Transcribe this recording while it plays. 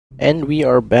And we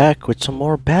are back with some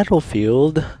more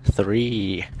Battlefield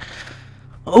 3.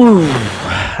 Ooh,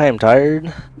 I am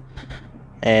tired.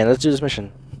 And let's do this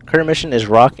mission. Current mission is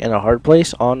Rock in a Hard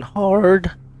Place on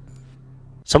hard.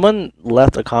 Someone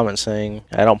left a comment saying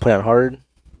I don't play on hard.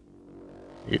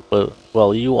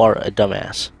 Well, you are a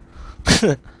dumbass.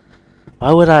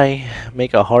 Why would I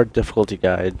make a hard difficulty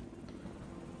guide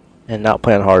and not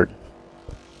play on hard?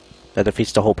 That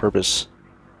defeats the whole purpose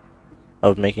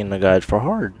of making the guide for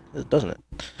hard, doesn't it?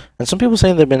 And some people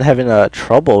saying they've been having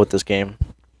trouble with this game.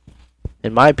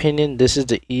 In my opinion, this is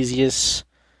the easiest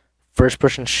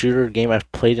first-person shooter game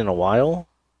I've played in a while,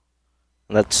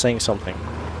 and that's saying something.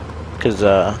 Because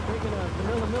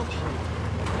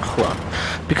hold on.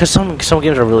 Because some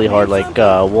games are really hard, like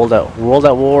World at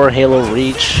War, Halo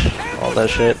Reach, all that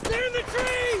shit.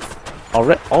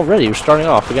 Already, we're starting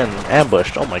off again,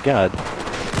 ambushed. Oh my god.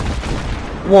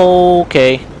 Whoa,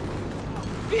 okay.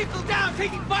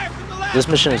 This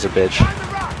mission is a bitch.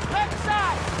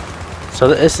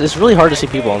 So it's really hard to see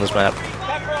people on this map.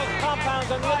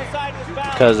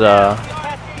 Because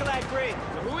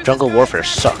Jungle Warfare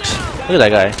sucks. Look at that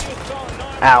guy.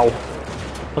 Ow.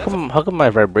 How come my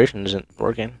vibration isn't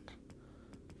working?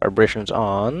 Vibration's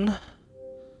on.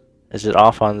 Is it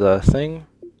off on the thing?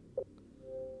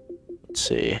 Let's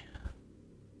see.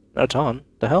 No, it's on.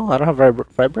 The hell? I don't have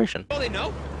vibration.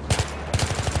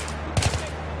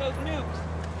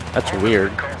 That's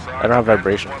weird. I don't have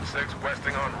vibration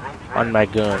on my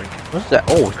gun. What's that?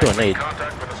 Oh, it's doing nade.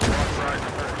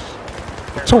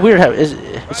 It's so weird.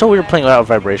 It's so weird playing without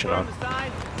vibration on.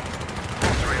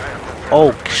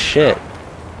 Oh shit!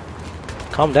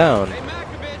 Calm down.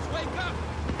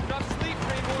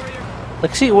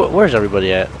 Like, see, where's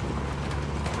everybody at?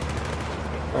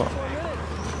 Oh.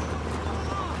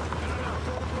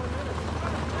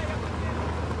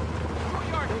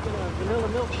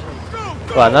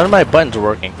 Wow, none of my buttons are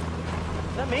working.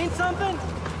 Does that mean something?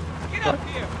 Get up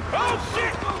here! Oh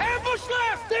shit! Ambush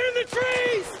left! They're in the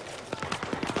trees!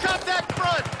 Chop that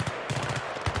front!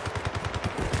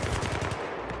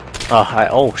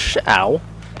 Oh shit! Ow!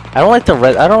 I don't like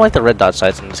the red dot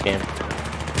sights in this game.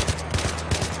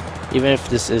 Even if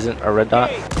this isn't a red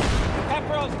dot,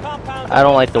 I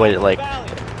don't like the way it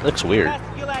looks weird.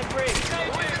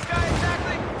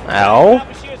 Ow!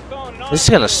 This is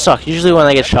gonna suck. Usually when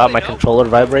I get shot, my controller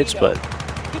vibrates, but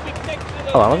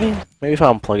hold on, maybe if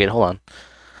I unplug it. Hold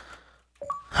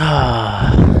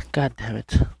on. God damn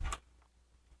it!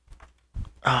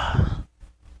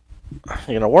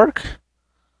 You gonna work?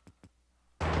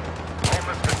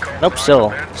 Nope.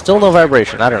 Still no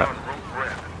vibration. I don't know.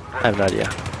 I have no idea.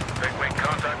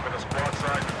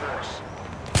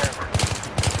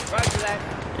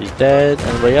 He's dead.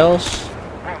 Anybody else?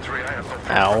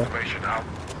 Ow.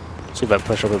 See if I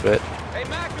push up a bit. Hey,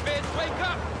 Makovich, wake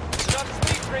up! Not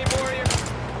sleep, tree warrior.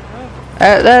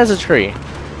 That is a tree.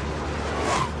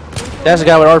 That's a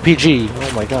guy with RPG.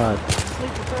 Oh my god.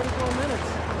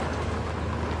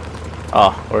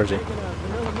 Oh, where is he?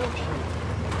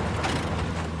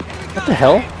 What the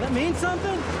hell? That means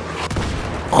something?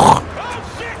 Oh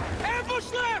shit!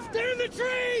 Ambush left! They're in the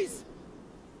trees!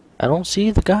 I don't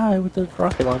see the guy with the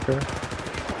rocket launcher.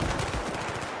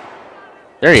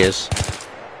 There he is.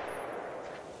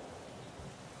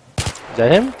 Is that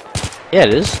him? Yeah,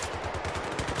 it is.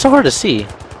 It's so hard to see.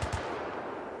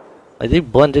 Like, they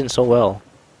blend in so well.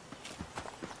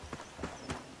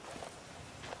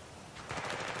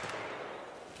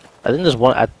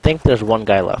 I think there's one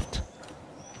guy left.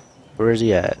 Where is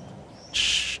he at?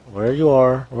 Shh, where you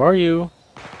are? Where are you?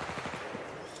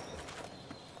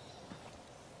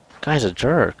 Guy's a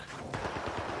jerk.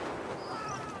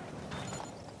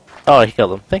 Oh, he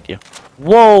killed him. Thank you.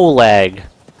 Whoa, lag.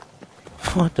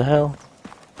 What the hell?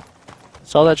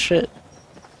 Saw that shit?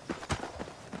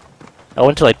 I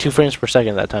went to like 2 frames per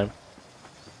second that time.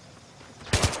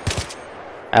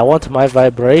 I want my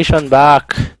vibration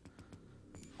back.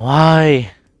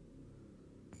 Why?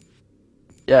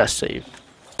 Yeah, save.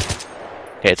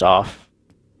 Okay, it's off.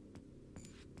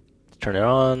 Let's turn it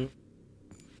on.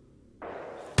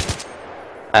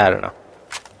 I don't know.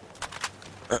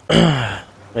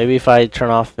 Maybe if I turn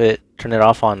it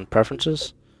off on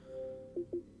preferences,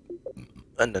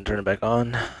 and then turn it back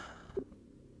on.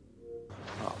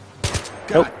 Oh.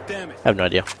 Nope. Damn it. I have no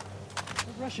idea.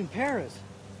 Russian Paris.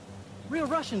 Real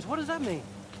Russians, what does that mean?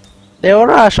 They're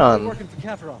Russian. Working for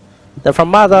Kafarov. They're from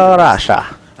Mother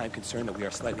Russia. I'm concerned that we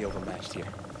are slightly overmatched here.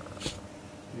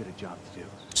 We got a job to do.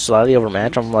 Slightly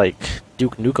overmatched. I'm like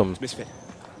Duke Nukem. Misfit,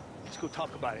 let's go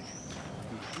talk about it.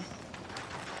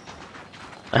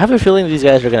 I have a feeling these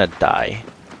guys are gonna die.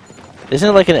 Isn't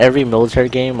it like in every military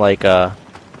game, like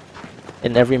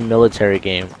in every military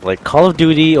game, like Call of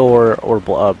Duty or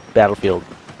Battlefield.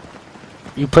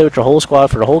 You play with your whole squad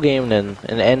for the whole game, and then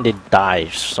in the end it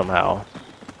dies somehow.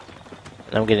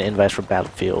 And I'm getting invites for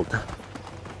Battlefield.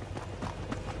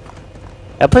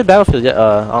 I played Battlefield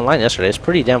online yesterday. It's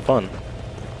pretty damn fun.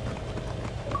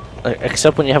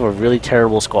 Except when you have a really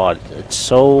terrible squad. It's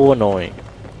so annoying.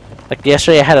 Like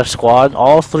yesterday I had a squad,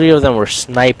 all 3 of them were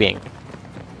sniping.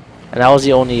 And I was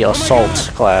the only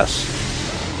assault class.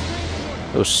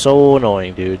 It was so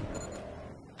annoying, dude.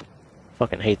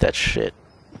 Fucking hate that shit.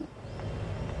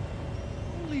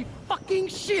 Holy fucking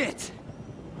shit!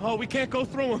 Oh, we can't go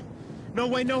through them. No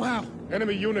way, no how.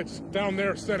 Enemy units down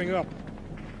there setting up.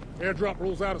 Airdrop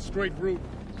rules out a straight route.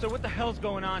 So what the hell's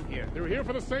going on here? They're here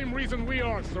for the same reason we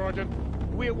are, Sergeant.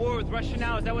 We at war with Russia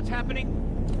now? Is that what's happening?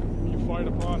 You fired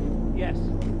upon? Yes.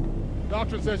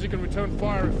 Doctrine says you can return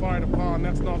fire if fired upon.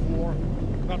 That's not war.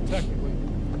 Not technically.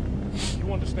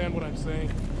 You understand what I'm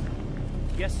saying?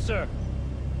 Yes, sir.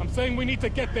 I'm saying we need to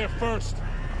get there first.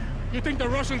 You think the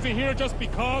Russians are here just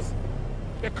because?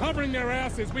 They're covering their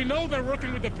asses. We know they're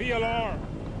working with the PLR.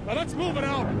 Now let's move it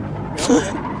out.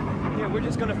 Yeah, we're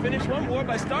just gonna finish one war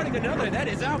by starting another. That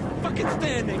is our fucking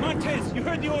standing. Montez, you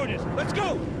heard the orders. Let's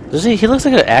go! Does he looks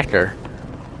like an actor.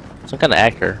 Some kind of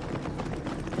actor.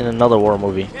 In another war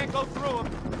movie. Can't go through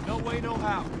them. No way, no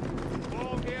how.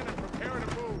 Fall in and prepare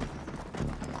to move.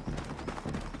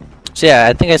 So yeah,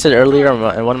 I think I said earlier in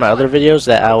one of my other videos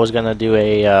that I was gonna do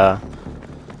a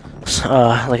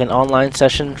like an online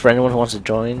session for anyone who wants to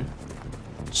join.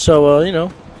 So you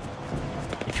know,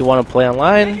 if you want to play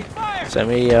online, send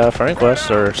me a friend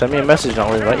request or send me a message and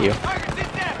I'll invite you.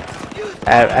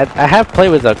 I have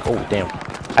played with a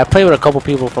I played with a couple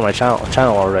people from my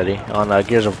channel already on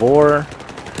Gears of War.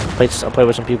 I played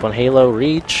with some people in Halo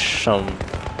Reach.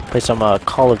 Played some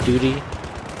Call of Duty.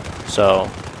 So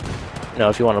you know,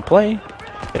 if you want to play,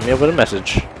 hit me up with a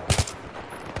message.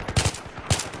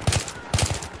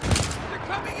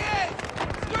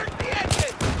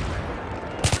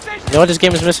 You know what this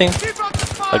game is missing?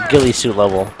 A ghillie suit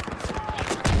level.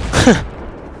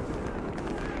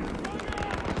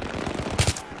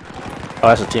 Oh,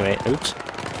 that's a teammate. Oops.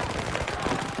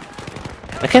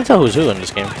 I can't tell who's who in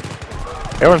this game.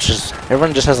 Everyone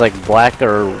just has like black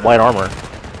or white armor,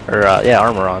 or yeah,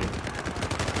 armor on.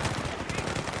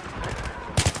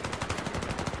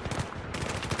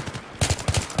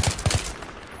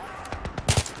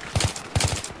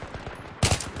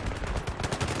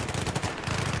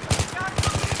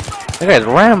 That guy's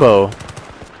Rambo.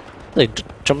 Like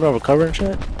jumping over cover and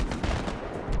shit.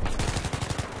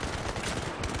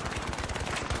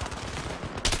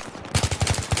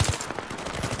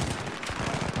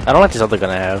 I don't like this other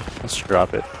gun I have. Let's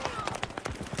drop it.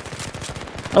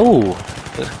 Oh,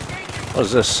 what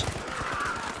is this?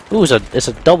 Ooh, it's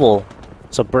a double.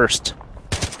 It's a burst.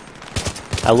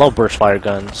 I love burst fire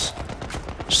guns.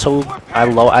 So I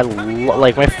love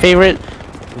like my favorite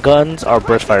guns are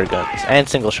burst fire guns and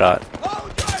single shot.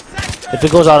 If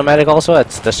it goes automatic, also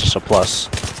that's just a plus.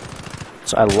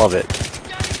 So I love it.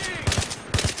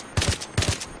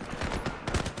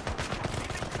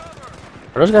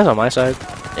 Are those guys on my side?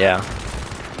 Yeah.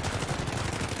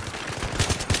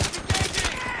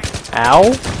 Ow!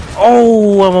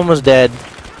 Oh, I'm almost dead.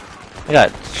 I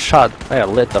got shot. I got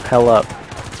lit the hell up.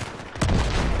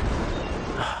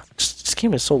 This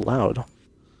game is so loud.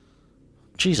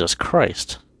 Jesus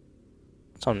Christ.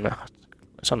 It's on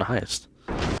the highest.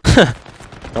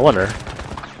 No wonder.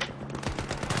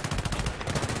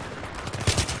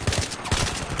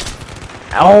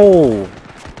 Ow!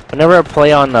 Whenever I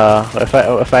play on if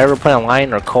I ever play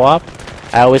online or co-op,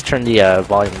 I always turn the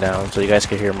volume down so you guys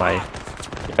can hear my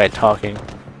guy talking.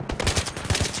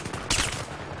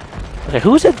 Okay,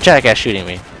 who's that jackass shooting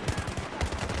me?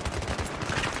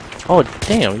 Oh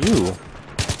damn, you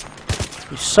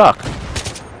suck.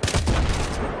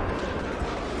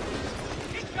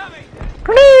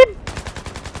 Grenade!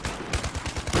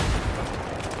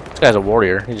 This guy's a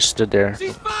warrior. He just stood there.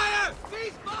 Ceasefire!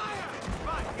 Ceasefire!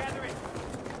 Fine, gather in.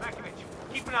 Evacuate.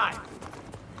 Keep an eye.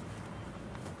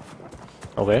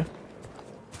 Okay.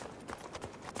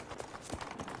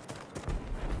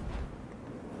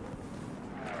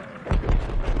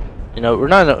 You know, we're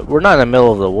not in the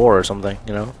middle of the war or something.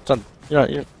 You know, it's not.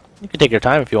 You can take your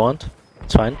time if you want.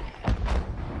 It's fine.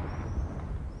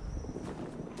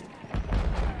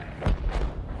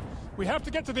 We have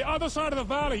to get to the other side of the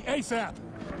valley, ASAP.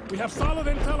 We have solid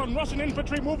intel on Russian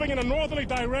infantry moving in a northerly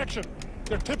direction.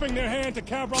 They're tipping their hand to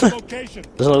Kavrov's location.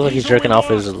 Doesn't look like he's jerking off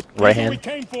his right hand. We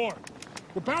came for.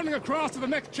 We're bounding across to the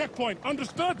next checkpoint.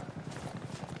 Understood?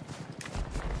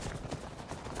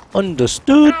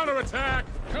 Understood. Counterattack.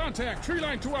 Contact, tree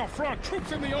line to our front.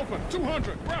 Troops in the open.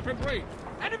 200, rapid rate.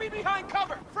 Enemy behind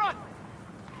cover! Front!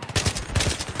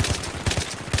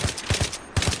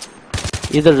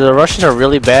 Either the Russians are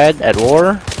really bad at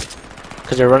war,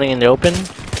 because they're running in the open,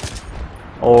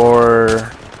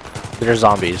 or they're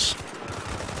zombies.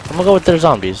 I'm gonna go with their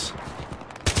zombies.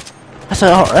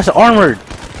 That's armored!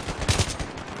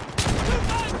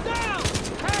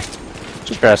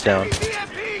 Just grass down.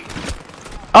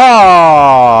 Oh,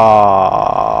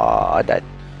 I died.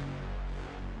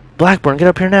 Blackburn, get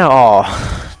up here now.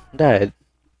 Oh, died.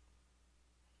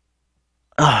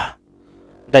 Ah,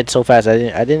 died so fast. I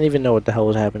didn't even know what the hell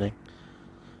was happening.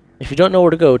 If you don't know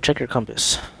where to go, check your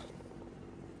compass.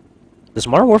 Does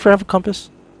Modern Warfare have a compass?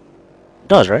 It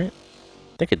does, right?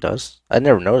 I think it does. I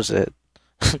never noticed it.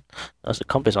 There's a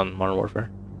compass on Modern Warfare.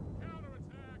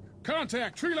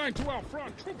 Contact, tree line to our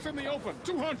front. Troops in the open.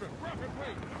 200, rapid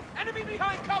rate. Enemy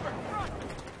behind cover! Front!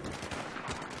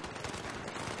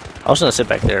 I was gonna sit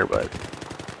back there, but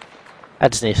I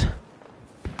had to sneeze.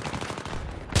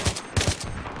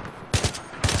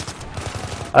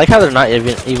 I like how they're not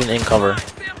even in cover.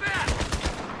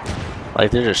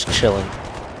 Like they're just chilling.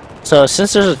 So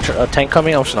since there's a tank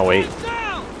coming, I'm just gonna wait.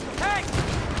 Down! Tank!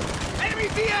 Enemy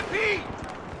BMP!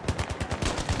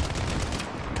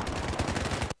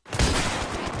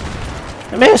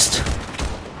 I missed.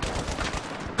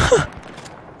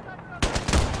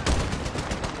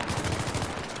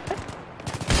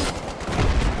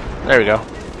 There we go.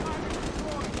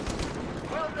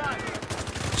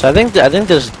 So I think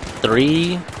there's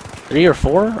three or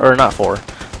four, or not four.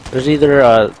 There's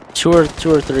either two or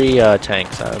three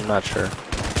tanks. I'm not sure.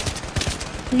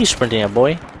 Who are you sprinting at,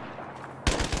 boy?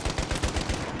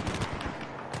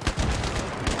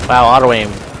 Wow, auto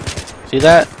aim. See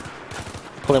that?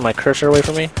 Pulling my cursor away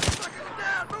from me.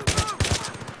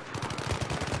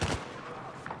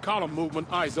 Column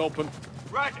movement, eyes open.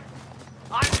 Roger.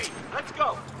 On me. Let's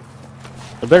go.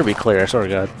 It better be clear, I swear to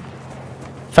God.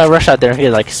 If I rush out there and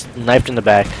get like sniped in the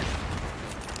back,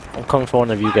 I'm coming for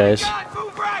one of you guys. God,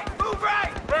 move right! Move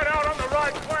right! Spread out on the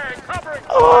right flank, covering.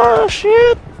 Oh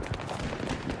shit!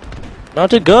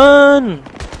 Not a gun!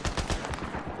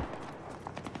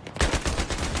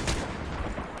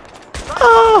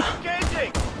 Ah!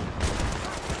 Engaging!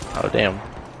 Oh damn.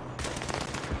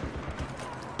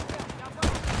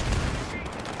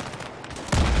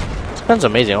 This gun's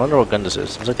amazing. I wonder what gun this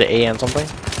is. It's like the AN something?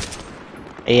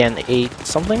 AN-8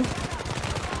 something?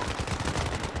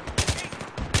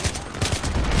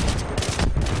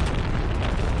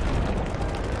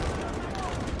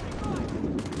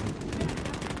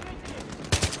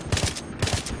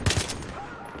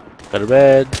 Go to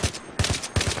bed.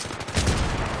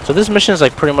 So this mission is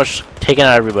like pretty much taking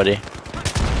out everybody.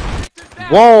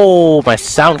 Whoa! My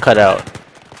sound cut out.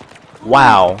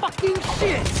 Wow. Fucking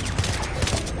shit!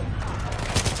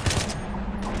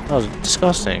 That was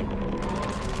disgusting.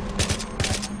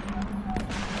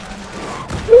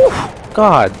 Whew,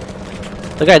 God.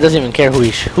 The guy doesn't even care who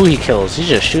he kills. He's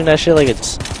just shooting that shit like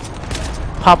it's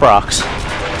Pop Rocks.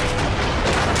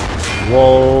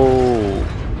 Whoa.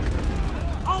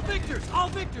 All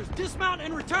victors, dismount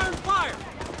and return fire!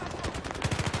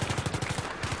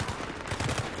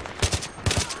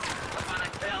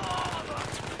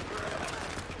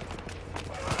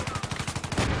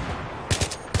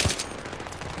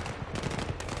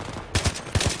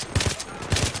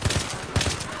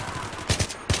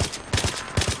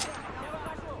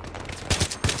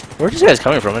 Where's this guy's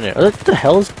coming from anyway? What the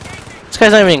hell is... This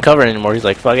guy's not even in cover anymore. He's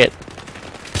like, fuck it.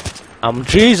 I'm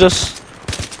Jesus.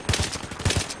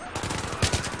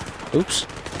 Oops.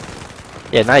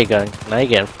 Yeah, now you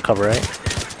getting cover, right?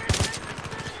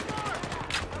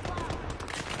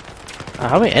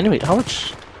 How many enemies? How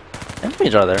much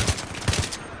enemies are there?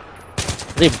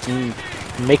 Are they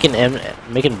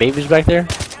making babies back there?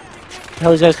 Where the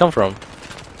hell these guys come from?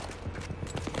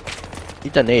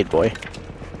 Eat that nade, boy.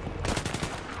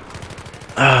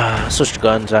 Switch to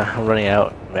guns. I'm running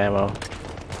out of ammo.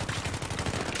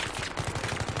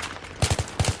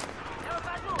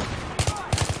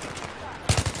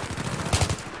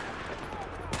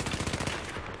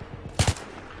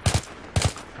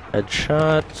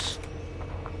 Headshots.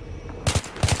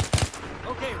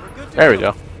 Okay, we're good to There we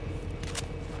go.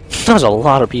 That was a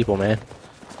lot of people, man.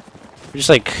 We just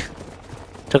like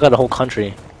took out a whole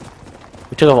country.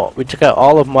 We took out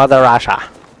all of Mother Russia.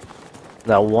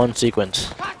 That one sequence.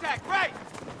 Contact, right!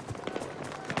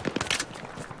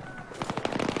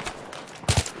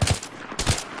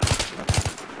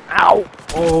 Ow!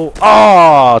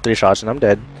 Oh, 3 shots and I'm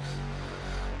dead.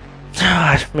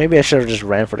 Maybe I should have just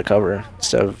ran for the cover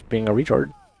instead of being a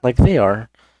retard like they are.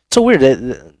 It's so weird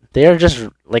that They are just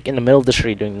like in the middle of the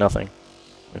street doing nothing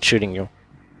and shooting you.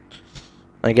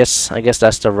 I guess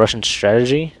that's the Russian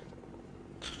strategy.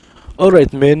 All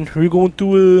right, man, we're going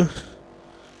to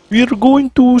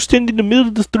stand in the middle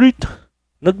of the street,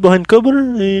 not behind cover,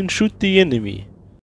 and shoot the enemy.